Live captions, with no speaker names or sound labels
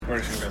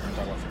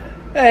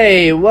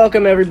Hey,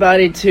 welcome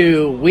everybody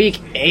to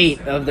week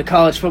 8 of the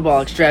college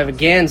football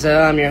extravaganza.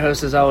 I'm your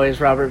host as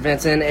always, Robert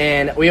Vincent,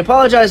 and we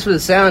apologize for the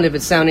sound if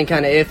it's sounding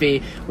kind of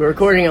iffy. We're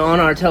recording on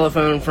our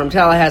telephone from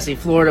Tallahassee,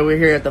 Florida. We're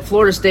here at the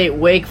Florida State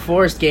Wake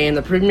Forest game,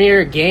 the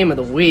premier game of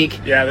the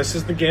week. Yeah, this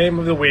is the game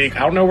of the week.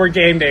 I don't know where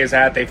game day is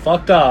at. They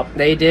fucked up.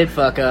 They did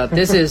fuck up.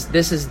 This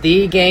is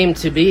the game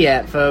to be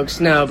at, folks.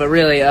 No, but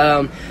really,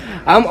 I'm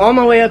on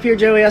my way up here,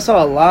 Joey. I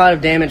saw a lot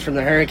of damage from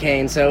the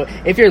hurricane, so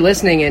if you're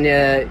listening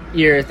and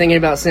you're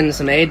thinking about sending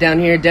some aid down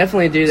here,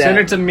 definitely do that. Send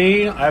it to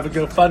me. I have a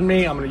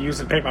GoFundMe. I'm going to use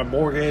it to pay my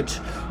mortgage.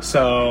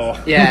 So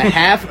yeah,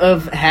 half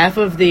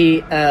of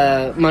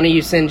the money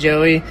you send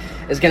Joey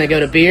is going to go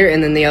to beer,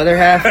 and then the other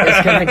half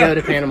is going to go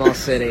to Panama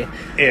City.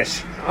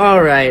 Ish.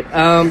 All right.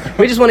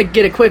 We just want to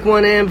get a quick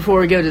one in before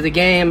we go to the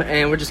game,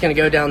 and we're just going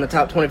to go down the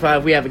top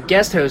 25. We have a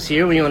guest host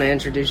here. When you want to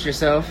introduce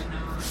yourself?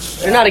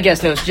 Or not a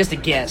guest host, just a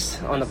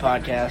guest on the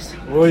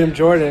podcast. William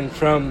Jordan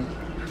from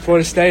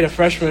Florida State, a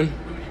freshman.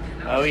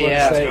 Oh,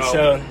 yeah. State.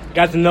 So,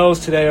 got the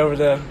nose today over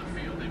the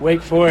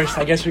Wake Forest.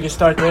 I guess we can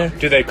start there.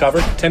 Do they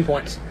cover? 10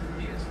 points.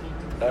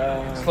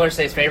 Florida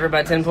State's favored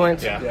by 10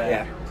 points?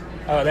 Yeah.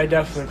 Oh, they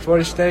definitely.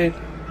 Florida State.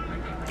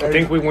 I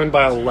think we win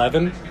by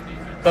 11.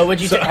 But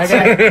would you so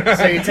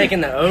you're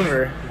taking the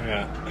over.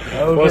 Yeah.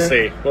 Over.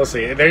 We'll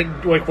see.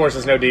 Wake Forest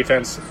has no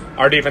defense.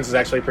 Our defense is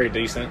actually pretty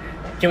decent.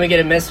 Can we get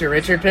a Mr.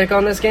 Richard pick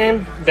on this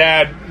game?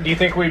 Dad, do you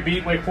think we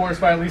beat Wake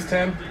Forest by at least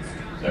 10?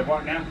 So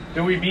what now?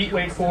 Do we beat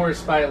Wake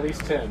Forest by at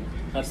least 10?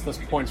 That's the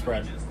point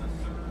spread.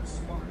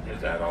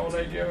 Is that all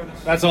they giving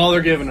us? That's all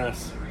they're giving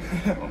us.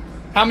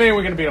 How many are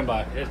we going to beat them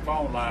by? It's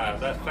phone live.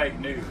 That's fake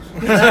news.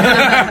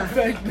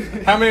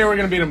 How many are we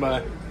going to beat them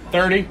by?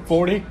 30?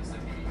 40?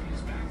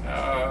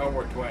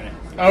 Over 20.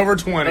 Over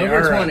 20.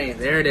 Over all 20. Right.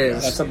 There it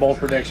is. That's a bold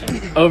prediction.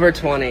 Over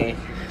 20.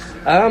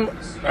 All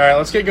right,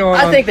 let's get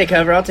going. I think they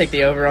cover. I'll take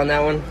the over on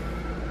that one.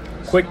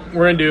 Quick,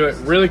 we're going to do it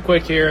really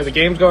quick here. The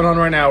game's going on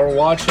right now. We're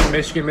watching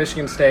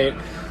Michigan State.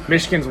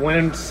 Michigan's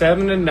winning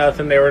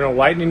 7-0. They were in a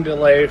lightning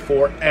delay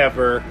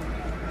forever.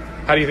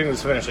 How do you think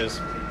this finishes?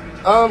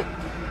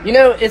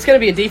 It's going to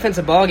be a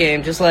defensive ball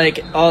game, just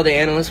like all the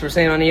analysts were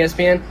saying on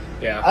ESPN.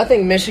 Yeah. I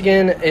think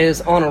Michigan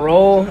is on a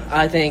roll.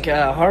 I think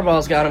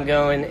Harbaugh's got them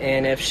going,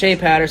 and if Shea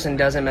Patterson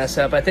doesn't mess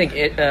up, I think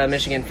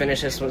Michigan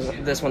finishes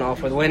this one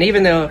off with a win,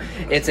 even though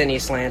it's in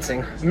East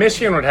Lansing.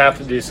 Michigan would have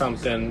to do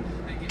something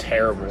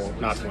terrible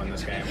not to win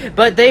this game.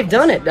 But they've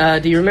done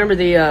it. Do you remember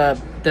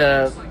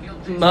the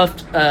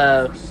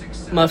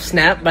muff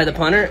snap by the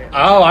punter?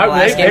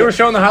 Oh, they were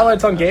showing the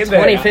highlights on game day.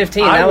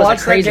 2015. I that was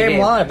watched a crazy that game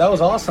live. That was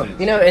awesome.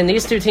 And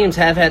these two teams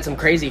have had some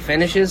crazy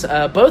finishes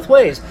both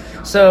ways.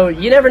 So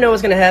you never know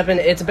what's going to happen.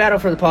 It's a battle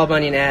for the Paul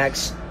Bunyan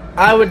axe.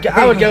 I would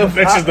go.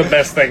 This is the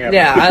best thing ever.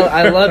 Yeah,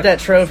 I love that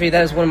trophy.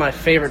 That is one of my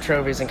favorite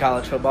trophies in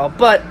college football.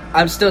 But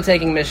I'm still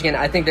taking Michigan.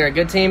 I think they're a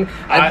good team.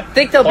 I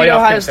think they'll beat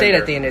Ohio State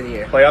at the end of the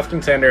year. Playoff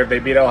contender. If they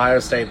beat Ohio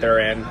State, they're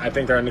in. I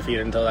think they're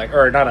undefeated until that,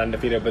 or not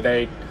undefeated, but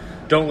they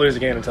don't lose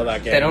again until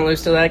that game. They don't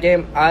lose till that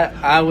game.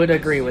 I would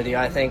agree with you.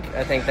 I think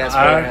that's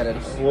where they're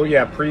headed. Well,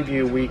 yeah.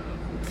 Preview week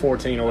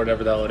 14 or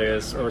whatever the hell it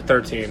is, or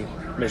 13.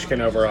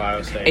 Michigan over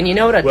Ohio State. And you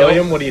know what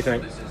William, what do you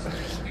think?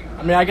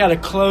 I mean, I got a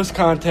close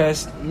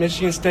contest.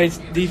 Michigan State's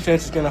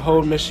defense is going to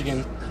hold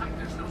Michigan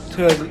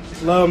to a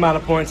low amount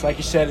of points. Like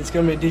you said, it's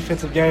going to be a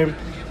defensive game,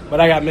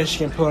 but I got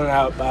Michigan pulling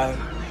out by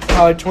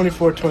probably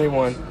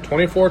 24-21.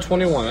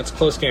 24-21. That's a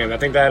close game. I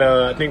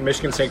think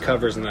Michigan State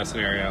covers in that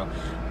scenario.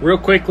 Real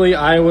quickly,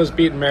 Iowa's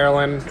beating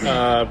Maryland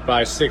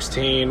by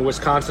 16.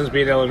 Wisconsin's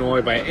beat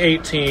Illinois by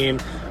 18.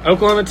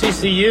 Oklahoma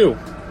TCU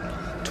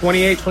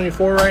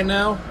 28-24 right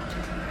now.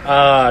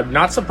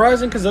 Not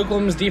surprising because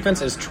Oklahoma's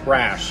defense is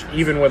trash,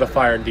 even with a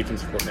fired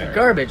defensive coordinator.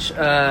 Garbage.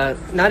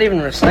 Not even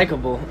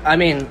recyclable. I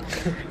mean,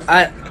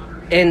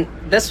 and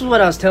this is what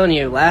I was telling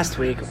you last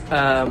week.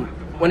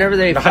 Whenever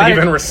they not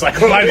even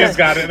recyclable. I just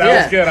got it.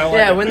 That was good. I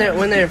like it.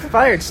 When they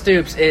fired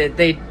Stoops,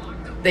 they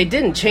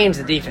didn't change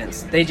the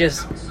defense. They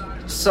just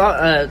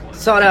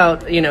sought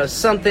out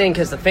something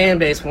because the fan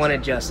base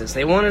wanted justice.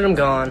 They wanted him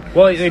gone.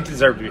 Well, they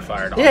deserve to be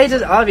fired. Yeah, he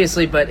does,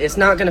 obviously, but it's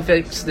not going to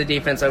fix the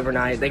defense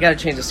overnight. They got to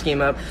change the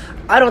scheme up.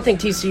 I don't think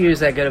TCU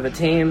is that good of a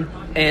team,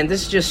 and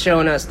this is just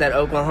showing us that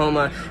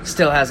Oklahoma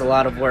still has a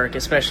lot of work,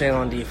 especially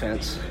on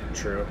defense.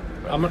 True.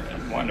 One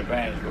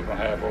advantage we're going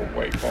to have over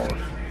Wake Forest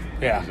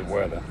is the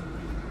weather.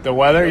 The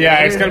weather?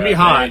 Yeah, it's going to be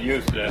hot.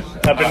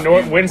 Up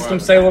in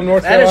Winston-Salem,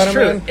 North That Carolina. is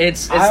true. Man.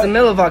 It's the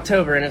middle of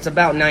October, and it's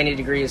about 90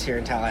 degrees here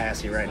in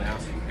Tallahassee right now.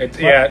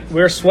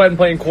 We're sweating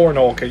playing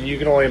cornhole because you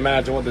can only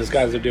imagine what these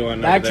guys are doing.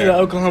 Back to the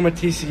Oklahoma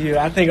TCU.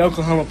 I think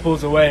Oklahoma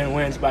pulls away and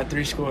wins by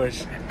 3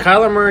 scores.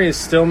 Kyler Murray is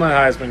still my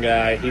Heisman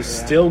guy. He's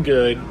still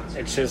good.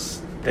 It's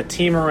just the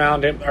team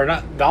around him, or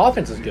not. The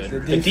offense is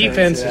good. The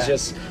defense is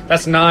just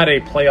that's not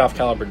a playoff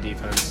caliber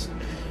defense.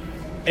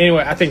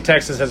 Anyway, I think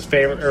Texas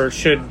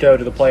should go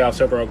to the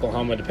playoffs over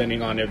Oklahoma,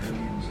 depending on if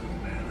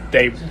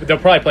they'll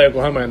probably play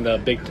Oklahoma in the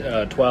Big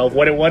 12.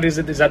 What is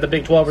it? Is that the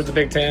Big 12 or the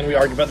Big 10? We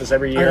argue about this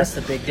every year. Oh, that's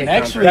the Big Dick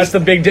Next Conference. That's the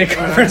Big Dick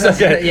Conference.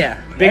 Okay.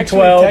 Yeah. Big Next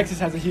week, 12. Texas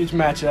has a huge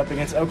matchup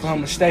against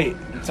Oklahoma State.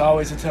 It's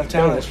always a tough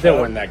challenge.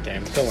 They'll win that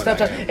game.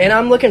 And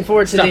I'm looking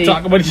forward to Stop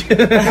talking about you.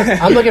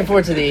 I'm looking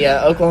forward to the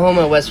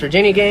Oklahoma-West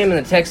Virginia game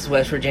and the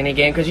Texas-West Virginia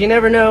game because you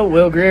never know.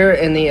 Will Greer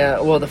and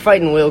the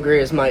fighting Will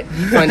Greers might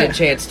find a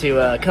chance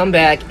to come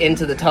back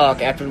into the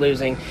talk after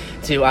losing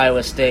to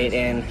Iowa State,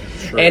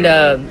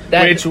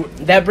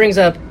 that brings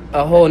up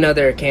a whole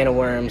nother can of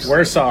worms.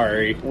 We're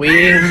sorry.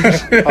 We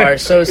are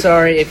so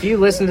sorry. If you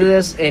listen to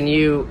this and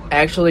you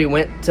actually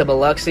went to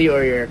Biloxi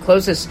or your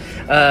closest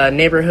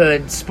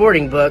neighborhood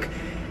sporting book,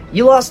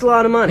 you lost a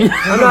lot of money.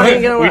 I'm not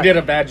even going to lie. We did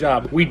a bad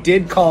job. We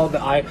did call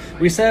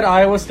we said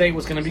Iowa State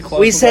was going to be close.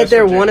 We said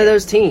they're one of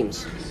those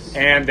teams.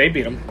 And they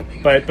beat them.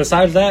 But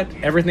besides that,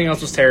 everything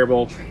else was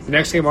terrible. The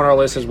next game on our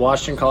list is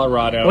Washington,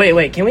 Colorado.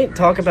 Wait. Can we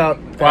talk about...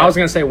 Well, I was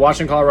going to say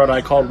Washington, Colorado.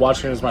 I called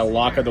Washington as my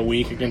lock of the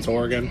week against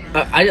Oregon.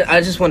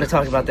 I just want to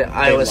talk about the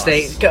Iowa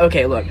State.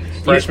 Okay, look.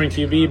 Freshman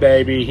QB,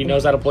 baby. He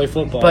knows how to play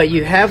football. But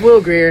you have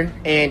Will Greer,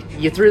 and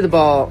you threw the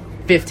ball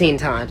 15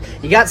 times.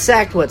 You got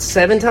sacked,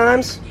 7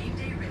 times?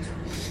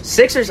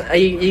 6 or...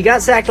 You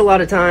got sacked a lot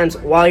of times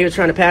while you were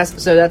trying to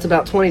pass, so that's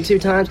about 22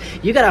 times.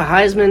 You got a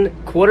Heisman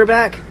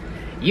quarterback...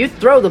 You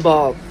throw the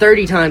ball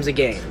 30 times a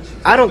game.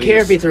 I don't care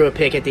if he threw a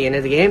pick at the end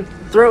of the game.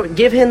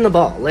 Give him the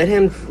ball. Let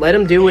him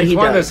do what he does. It's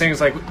one of those things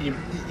like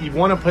you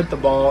want to put the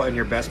ball in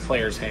your best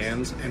player's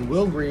hands, and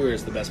Will Greer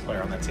is the best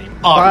player on that team.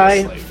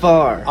 Obviously. By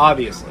far.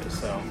 Obviously.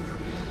 So.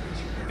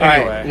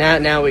 Anyway. All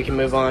right, now we can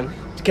move on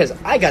because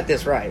I got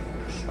this right.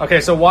 Okay,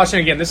 so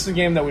Washington again. This is a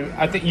game that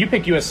I think you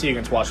picked USC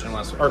against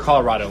Washington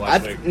Colorado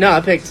last week. No,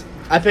 I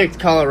picked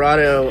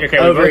Colorado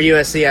over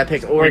USC. I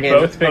picked Oregon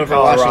over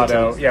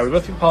Colorado. Washington. Yeah, we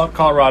both picked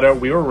Colorado.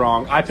 We were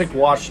wrong. I picked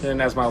Washington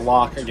as my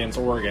lock against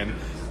Oregon.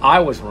 I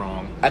was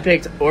wrong. I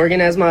picked Oregon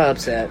as my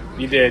upset.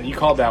 You did. You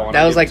called that one.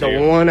 That was like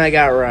the one I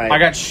got right. I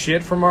got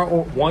shit from our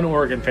one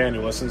Oregon fan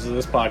who listens to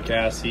this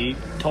podcast. He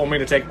told me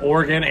to take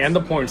Oregon and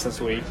the points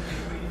this week.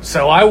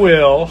 So I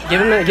will.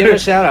 Give him a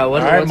shout out. All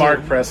right,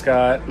 Mark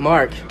Prescott.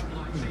 Mark.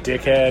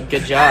 Dickhead.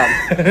 Good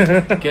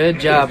job. Good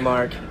job,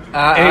 Mark.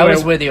 Anyway, I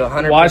was with you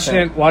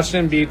 100%.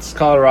 Washington beats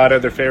Colorado.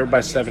 They're favored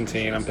by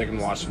 17. I'm picking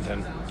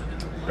Washington.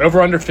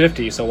 Over under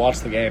 50, so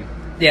watch the game.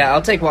 Yeah,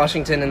 I'll take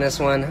Washington in this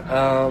one.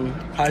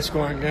 High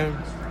scoring game.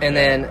 And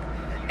then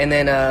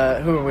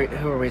who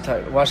are we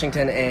talking?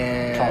 Washington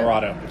and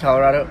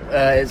Colorado.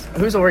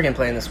 Who's Oregon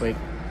playing this week?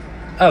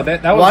 Oh,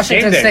 that was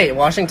Washington State.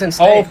 Washington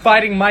State. Oh,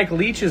 fighting Mike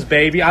Leach's,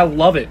 baby. I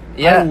love it.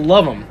 Yeah. I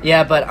love him.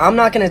 Yeah, but I'm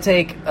not going to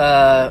take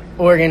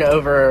Oregon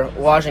over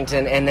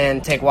Washington and then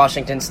take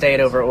Washington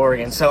State over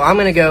Oregon. So I'm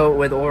going to go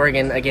with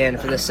Oregon again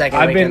for the second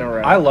week in a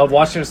row. I love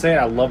Washington State.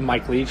 I love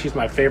Mike Leach. He's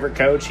my favorite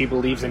coach. He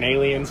believes in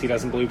aliens. He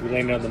doesn't believe we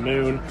landed on the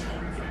moon.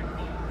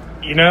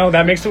 You know,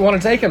 that makes me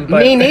want to take him.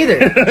 But, Me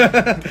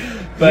neither.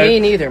 Me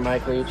neither,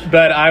 Mike Leach.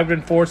 But I've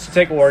been forced to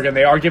take Oregon.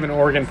 They are giving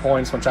Oregon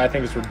points, which I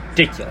think is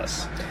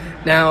ridiculous.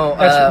 Now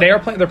they're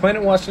playing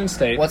at Washington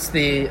State. What's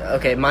the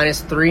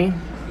 -3?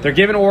 They're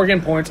giving Oregon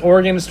points.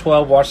 Oregon is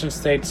 12. Washington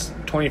State's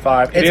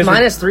 25. It's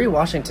 -3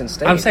 Washington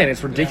State. I'm saying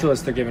it's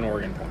ridiculous. They're giving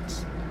Oregon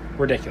points.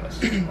 Ridiculous.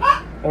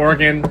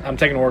 Oregon. I'm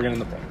taking Oregon in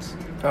the points.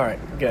 All right,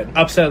 good.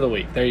 Upset of the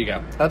week. There you go.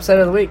 Upset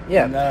of the week.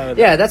 Yeah, No,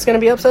 yeah, that's going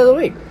to be upset of the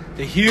week.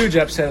 The huge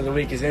upset of the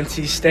week is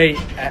NC State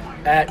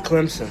at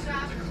Clemson.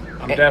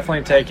 I'm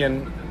definitely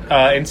taking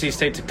NC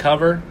State to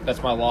cover.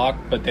 That's my lock,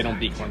 but they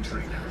don't beat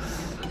Clemson.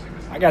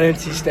 I got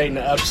NC State in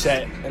the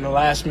upset in the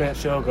last-minute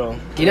field goal.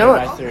 You know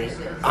what? By 3.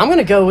 I'm going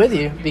to go with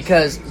you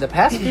because the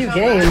past few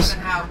games,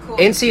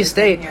 NC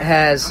State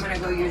has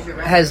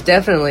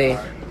definitely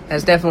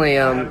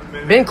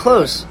been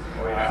close,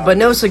 but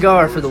no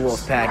cigar for the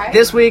Wolfpack.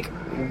 This week,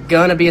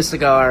 gonna be a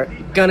cigar,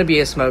 gonna be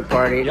a smoke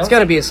party. It's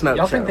gonna be a smoke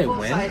show. Y'all think they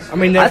win? I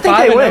mean, they're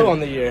 5-0 on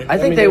the year. I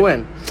think they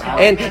win.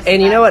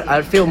 And you know what?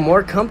 I'd feel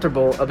more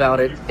comfortable about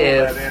it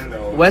if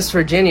West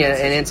Virginia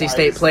and NC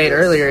State played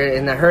earlier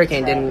and the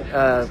Hurricane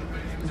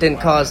didn't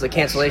cause the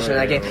cancellation of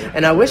that game.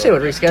 And I wish they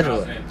would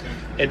reschedule it.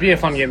 It'd be a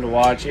fun game to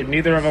watch. If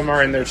neither of them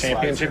are in their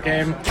championship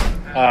game,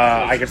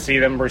 I could see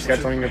them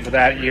rescheduling it for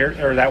that year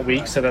or that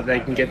week so that they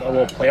can get a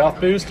little playoff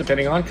boost,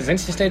 depending on, because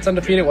NC State's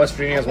undefeated, West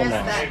Virginia has 1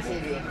 loss.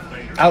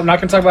 I'm not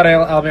going to talk about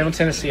Alabama,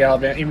 Tennessee,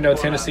 even though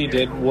Tennessee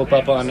did whoop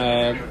up on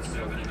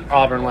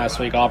Auburn last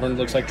week. Auburn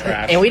looks like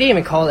trash. And we didn't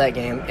even call that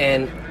game,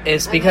 and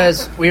it's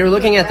because we were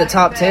looking at the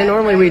top 10.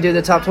 Normally we do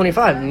the top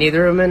 25.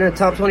 Neither of them in the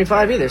top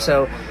 25 either.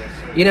 So,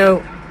 you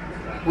know,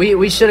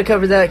 we should have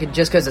covered that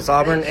just because it's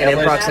Auburn and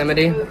in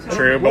proximity.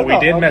 True, but we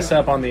did mess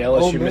up on the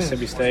LSU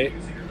Mississippi State.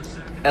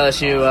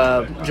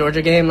 LSU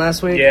Georgia game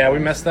last week. Yeah, we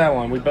messed that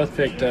one. We both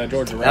picked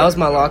Georgia. Right? That was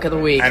my lock of the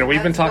week. And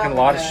we've been talking a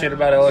lot of shit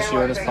about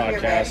LSU on this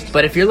podcast.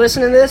 But if you're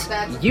listening to this,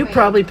 you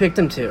probably picked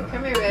them too.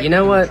 You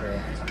know what?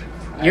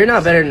 You're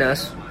not better than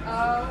us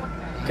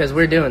because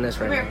we're doing this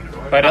right now.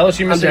 But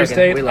LSU, I'm Mississippi joking.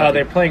 State, We love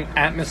they're you. playing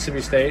at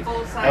Mississippi State.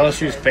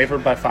 LSU's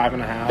favored by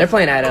 5.5. They're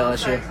playing at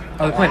LSU.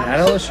 Oh, they're playing at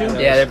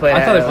LSU? Yeah, they're playing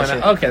I thought at they were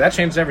playing LSU. Okay, that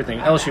changes everything.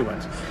 LSU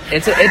wins.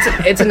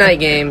 It's a night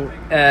game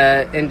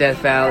in Death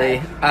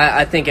Valley.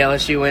 I think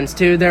LSU wins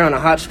too. They're on a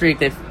hot streak.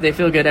 They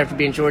feel good after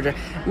beating Georgia.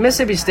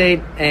 Mississippi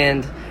State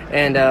and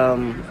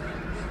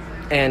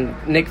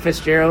Nick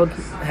Fitzgerald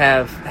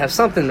have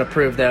something to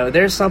prove though.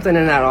 There's something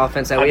in that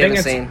offense that we I think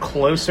haven't it's seen.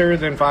 closer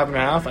than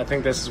 5.5. I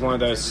think this is one of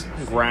those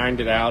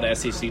grinded out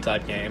SEC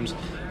type games.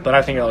 But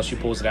I think LSU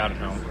pulls it out at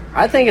home.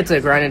 I think it's a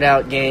grinded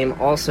out game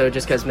also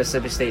just because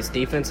Mississippi State's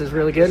defense is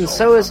really good and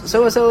so is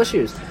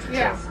LSU's.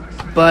 Yeah.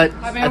 But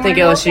I think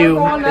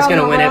LSU is going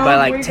to win it by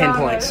like 10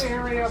 points.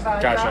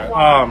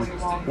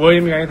 Gotcha.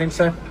 William, you got anything to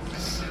say?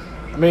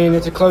 I mean,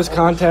 it's a close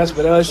contest,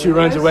 but LSU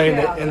runs away in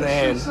the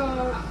end.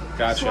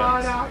 Gotcha.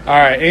 All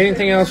right.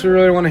 Anything else we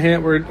really want to hit?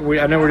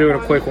 I know we're doing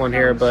a quick one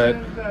here, but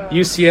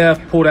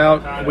UCF pulled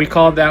out. We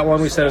called that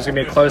one. We said it was going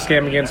to be a close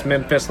game against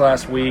Memphis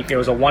last week. It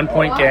was a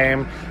 1-point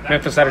game.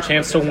 Memphis had a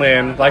chance to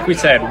win. Like we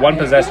said, one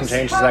possession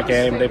changes that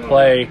game. They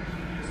play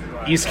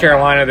East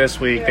Carolina this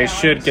week. They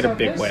should get a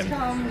big win.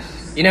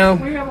 You know,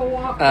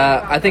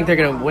 I think they're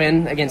going to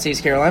win against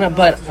East Carolina,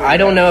 but I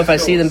don't know if I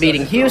see them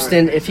beating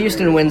Houston if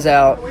Houston wins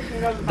out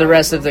the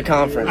rest of the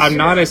conference. I'm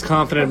not as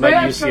confident about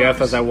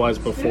UCF as I was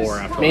before.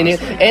 After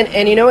last week.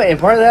 And you know what? And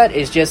part of that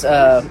is just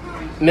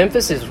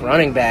Memphis'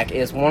 running back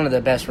is one of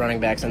the best running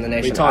backs in the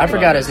nation. talked I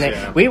forgot about his this,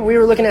 name. yeah. We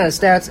were looking at his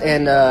stats,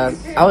 and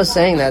I was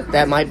saying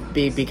that might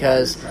be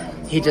because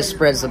he just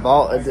spreads the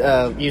ball.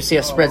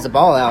 UCF spreads the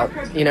ball out.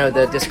 You know,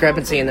 the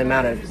discrepancy in the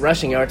amount of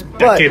rushing yards. That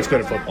But kid's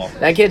good at football.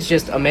 that kid's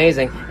just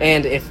amazing.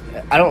 And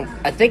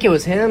I think it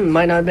was him,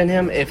 might not have been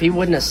him. If he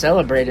wouldn't have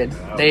celebrated,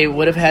 they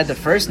would have had the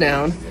first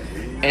down,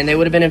 and they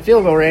would have been in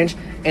field goal range,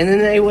 and then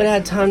they would have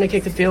had time to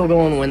kick the field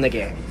goal and win the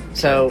game.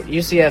 So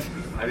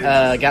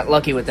UCF got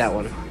lucky with that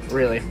one,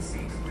 really.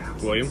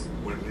 William?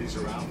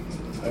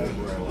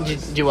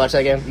 Did you watch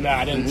that game? No,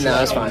 I didn't. See No, that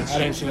that's game. fine. I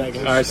didn't see that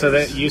game. All right, so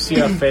that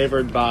UCF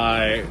favored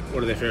by,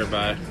 what are they favored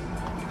by?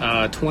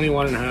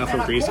 21.5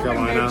 over East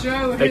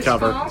Carolina. They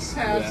cover.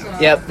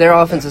 Yep, their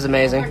offense is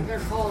amazing. They're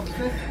called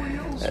fifth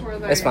wheels.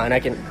 It's fine. We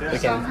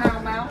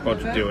can. We'll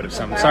do it at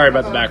some. Sorry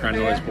about the background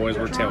noise, boys.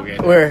 We're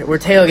tailgating. We're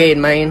tailgating,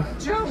 Maine.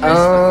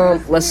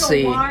 Let's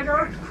see.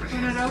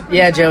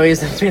 Yeah,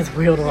 Joey's the fifth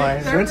wheel to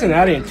wire.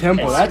 Cincinnati and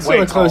Temple. That's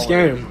still a close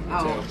game.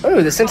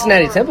 Oh, the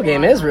Cincinnati Temple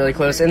game is really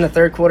close in the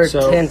third quarter.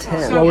 So,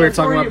 10-10. what we were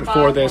talking about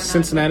before this,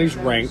 Cincinnati's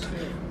ranked,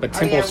 but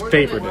Temple's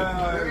favored it.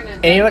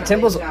 And you know what?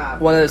 Temple's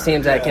one of those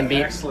teams that can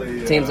beat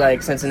teams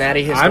like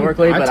Cincinnati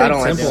historically, but I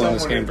don't like Temple in them.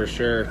 this game for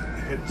sure.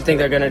 You think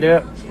they're going to do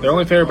it? They're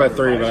only favored by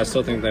 3, but I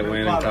still think they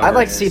win. And cover. I'd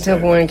like to see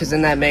Temple win because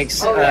then that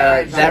makes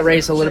that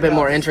race a little bit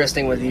more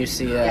interesting with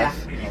UCF.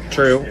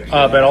 True,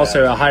 but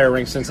also a higher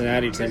ranked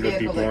Cincinnati team would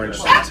be more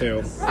interesting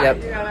too.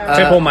 Yep.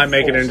 Temple might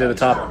make it into the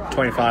top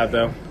 25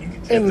 though.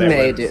 They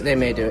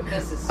may do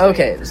it.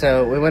 Okay,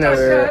 so we went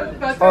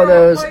over all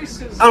those.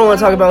 I don't want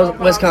to talk about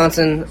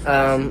Wisconsin.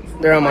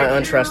 They're on my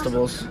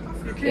untrustables.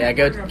 Yeah,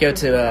 go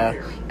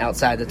to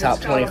outside the top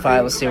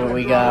 25. Let's see what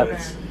we got.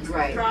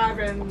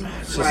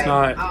 It's just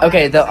not.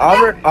 Okay, the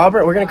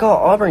Auburn. We're gonna call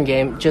it Auburn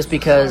game just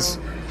because.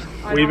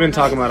 We've been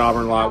talking about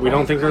Auburn a lot. We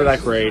don't think they're that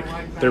great.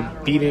 They're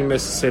beating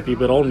Mississippi,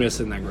 but Ole Miss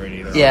isn't that great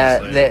either. Yeah,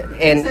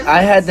 honestly. and I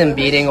had them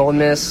beating Ole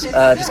Miss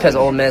just because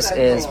Ole Miss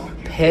is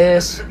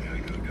piss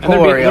And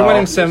poor, they're y'all.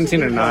 winning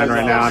 17-9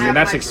 right now. I mean,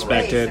 that's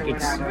expected.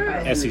 It's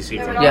SEC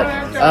football.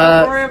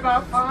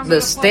 Yep. The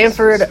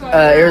Stanford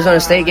Arizona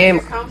State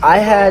game, I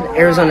had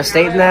Arizona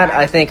State in that.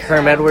 I think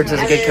Herm Edwards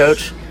is a good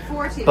coach,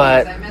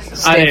 but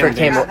Stanford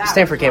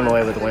came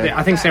away with the win. Yeah,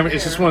 I think Stanford.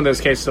 It's just one of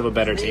those cases of a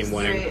better team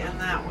winning,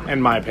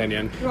 in my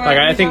opinion. Like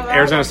I think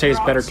Arizona State is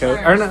better coach,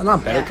 or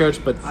not better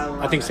coach, but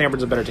I think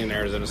Stanford's a better team than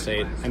Arizona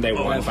State, and they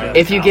won.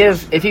 If you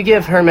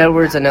give Herm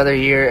Edwards another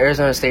year,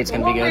 Arizona State's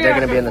going to be good. They're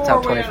going to be in the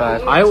top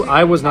 25.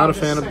 I was not a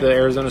fan of the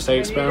Arizona State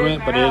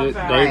experiment, but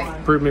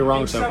they've proved me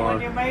wrong so far.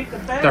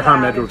 The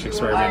Herm Edwards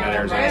experiment at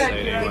Arizona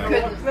State,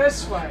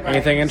 anyway.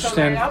 Anything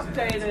interesting?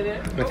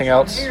 Anything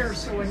else?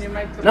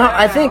 No,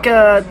 I think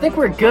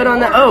we're good on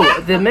that. Oh,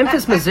 the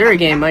Memphis-Missouri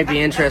game might be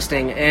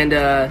interesting, and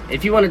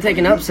if you want to take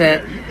an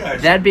upset,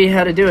 that'd be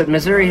how to do it.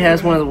 Missouri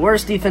has one of the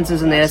worst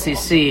defenses in the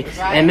SEC,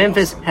 and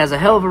Memphis has a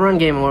hell of a run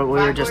game. What we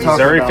were just talking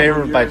Missouri about.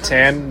 favored by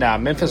 10. Nah,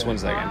 Memphis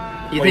wins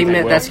that game. You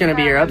think that's going to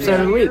be your upset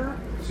of the week?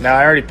 No,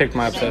 I already picked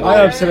my upset. My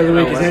upset of the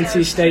week is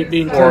NC State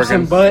beating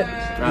Oregon. Clemson, but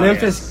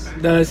Memphis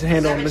does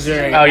handle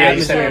Missouri. Oh yeah, At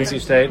you said Missouri.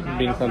 NC State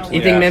beating Clemson.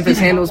 You think Memphis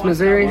handles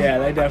Missouri? Yeah,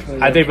 they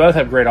definitely do. They both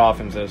have great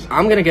offenses.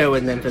 I'm going to go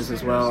with Memphis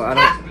as well.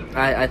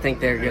 I think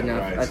they're good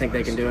enough. I think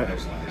they can do it.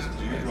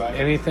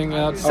 Anything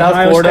else?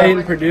 Ohio State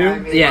and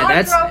Purdue. Yeah,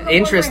 that's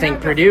interesting.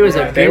 Purdue is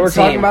a good They were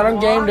talking team. about on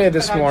game day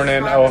this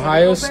morning.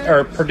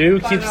 Purdue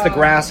keeps the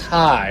grass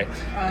high,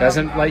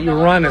 doesn't let you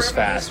run as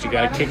fast. You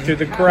got to kick through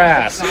the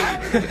grass.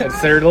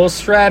 It's their little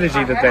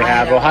strategy that they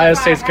have. Ohio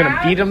State's going to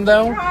beat them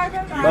though.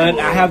 But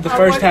I have the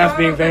first half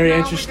being very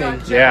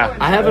interesting. Yeah,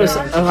 I have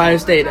Ohio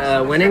State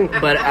winning,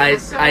 but I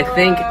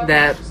think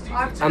that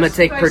I'm gonna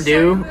take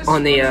Purdue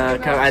on the.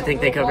 I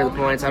think they cover the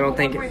points. I don't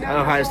think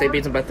Ohio State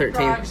beats them by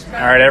 13. All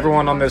right,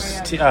 everyone on this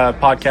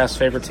podcast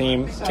favorite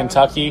team,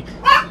 Kentucky,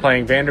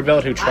 playing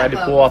Vanderbilt, who tried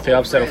to pull off the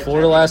upset of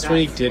Florida last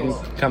week, didn't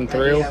come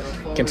through.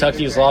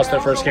 Kentucky's lost their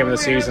first game of the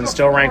season,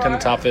 still ranked in the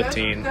top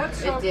 15.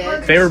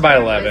 Favored by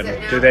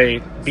 11. Do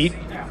they beat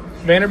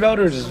Vanderbilt,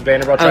 or does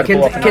Vanderbilt try to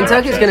pull off another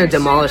Kentucky's upset? going to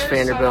demolish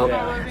Vanderbilt.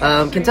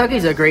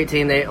 Kentucky's a great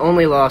team. They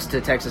only lost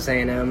to Texas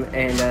A&M,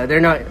 and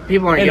they're not.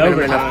 People aren't giving them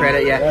enough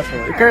credit yet.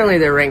 Definitely. Currently,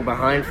 they're ranked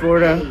behind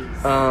Florida.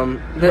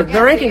 The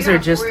rankings are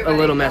just a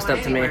little messed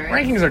up to me.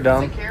 Rankings are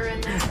dumb.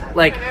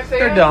 Like,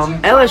 They're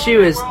dumb.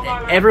 LSU is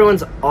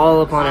everyone's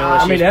all up on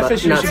LSU. I mean,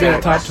 FSU should be in the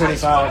top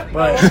 25,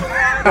 but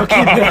we'll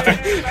keep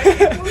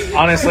that.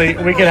 Honestly,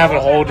 we could have a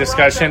whole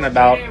discussion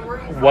about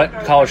what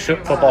college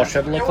football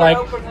should look like,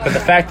 but the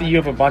fact that you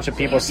have a bunch of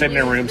people sitting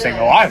in a room saying,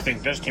 "Oh, I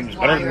think this team is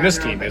better than this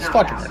team," is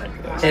fucking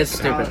ridiculous. It's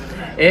stupid.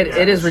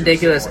 It is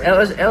ridiculous.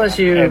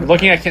 LSU. And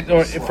looking at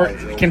for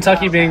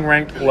Kentucky being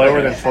ranked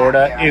lower than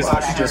Florida is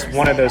just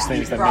one of those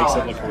things that makes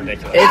it look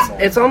ridiculous.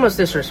 It's almost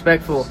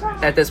disrespectful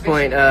at this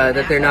point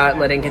that they're not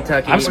letting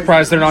Kentucky. I'm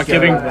surprised they're not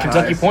giving the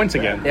Kentucky highs. points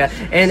again. Yeah,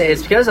 and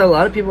it's because a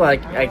lot of people I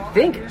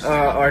think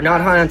are not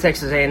high on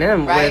Texas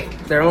A&M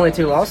with their only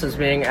two losses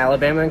being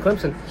Alabama and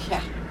Clemson.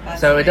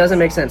 So it doesn't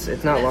make sense.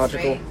 It's not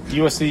logical.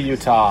 USC,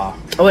 Utah.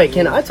 Oh wait,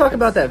 can I talk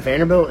about that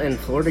Vanderbilt and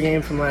Florida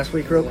game from last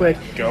week real quick?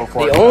 Go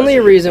for it. The only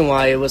reason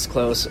why it was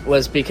close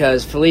was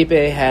because Felipe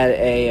had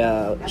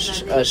a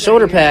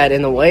shoulder pad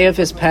in the way of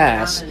his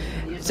pass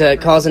to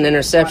cause an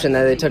interception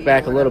that they took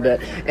back a little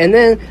bit, and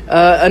then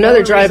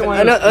another drive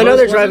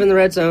in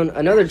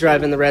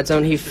the red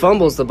zone. He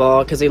fumbles the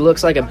ball because he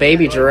looks like a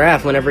baby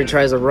giraffe whenever he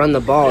tries to run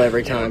the ball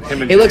every time.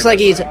 He looks like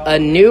he's a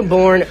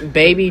newborn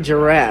baby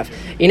giraffe.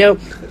 You know,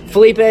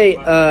 Felipe,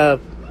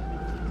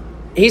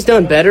 he's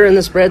done better in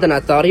the spread than I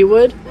thought he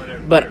would.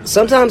 But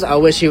sometimes I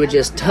wish he would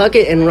just tuck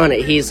it and run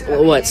it. He's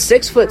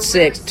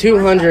 6'6",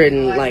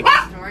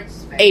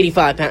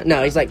 285 pounds.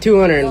 No, he's like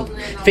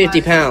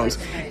 250 pounds.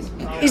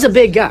 He's a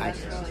big guy.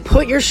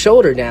 Put your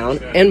shoulder down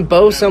and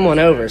bow someone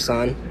over,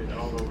 son.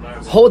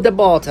 Hold the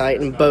ball tight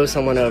and bow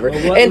someone over.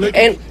 And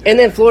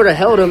then Florida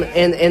held him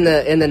in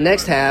the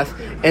next half,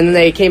 and then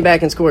they came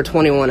back and scored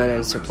 21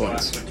 unanswered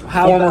points.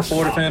 Former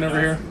Florida fan over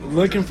here.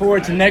 Looking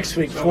forward to next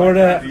week,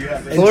 Florida,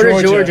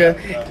 Georgia.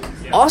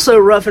 Also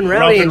rough and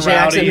rowdy in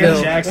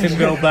Jacksonville.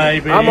 Jacksonville,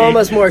 baby. I'm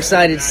almost more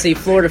excited to see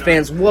Florida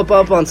fans whoop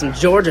up on some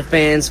Georgia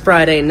fans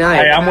Friday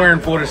night. Hey, I'm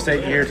wearing Florida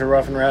State gear to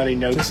Rough and Rowdy,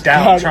 no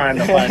doubt, trying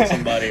to find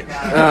somebody.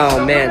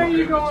 Oh man,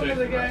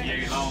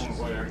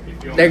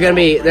 they're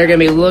gonna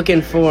be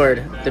looking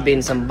forward to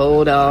beating some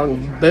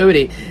Bulldog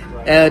booty.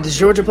 Does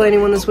Georgia play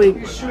anyone this week?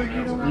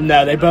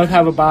 No, they both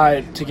have a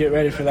bye to get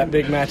ready for that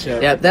big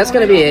matchup. Yeah, that's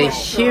going to be a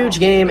huge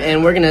game,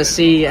 and we're going to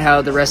see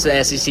how the rest of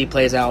the SEC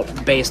plays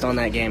out based on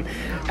that game.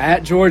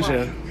 At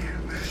Georgia.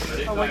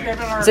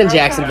 It's in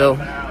Jacksonville.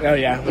 Oh,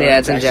 yeah. Yeah,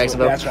 it's in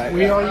Jacksonville. That's right.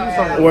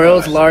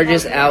 World's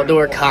largest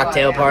outdoor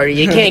cocktail party.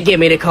 You can't get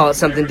me to call it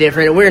something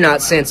different. We're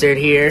not censored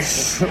here.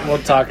 We'll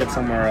talk it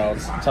somewhere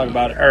else. Talk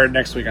about it, or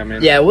next week, I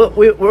mean. Yeah,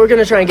 we're going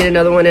to try and get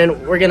another one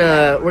in. We're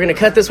gonna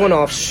cut this one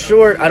off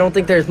short. I don't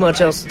think there's much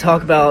else to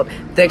talk about.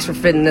 Thanks for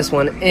fitting this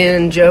one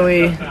in,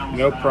 Joey.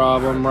 No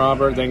problem,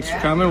 Robert. Thanks for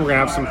coming. We're going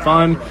to have some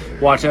fun.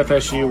 Watch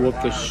FSU whoop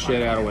the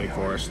shit out of Wake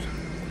Forest.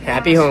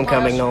 Happy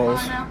homecoming,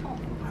 Knowles.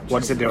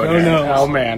 What's it doing? Oh, no. Oh, man.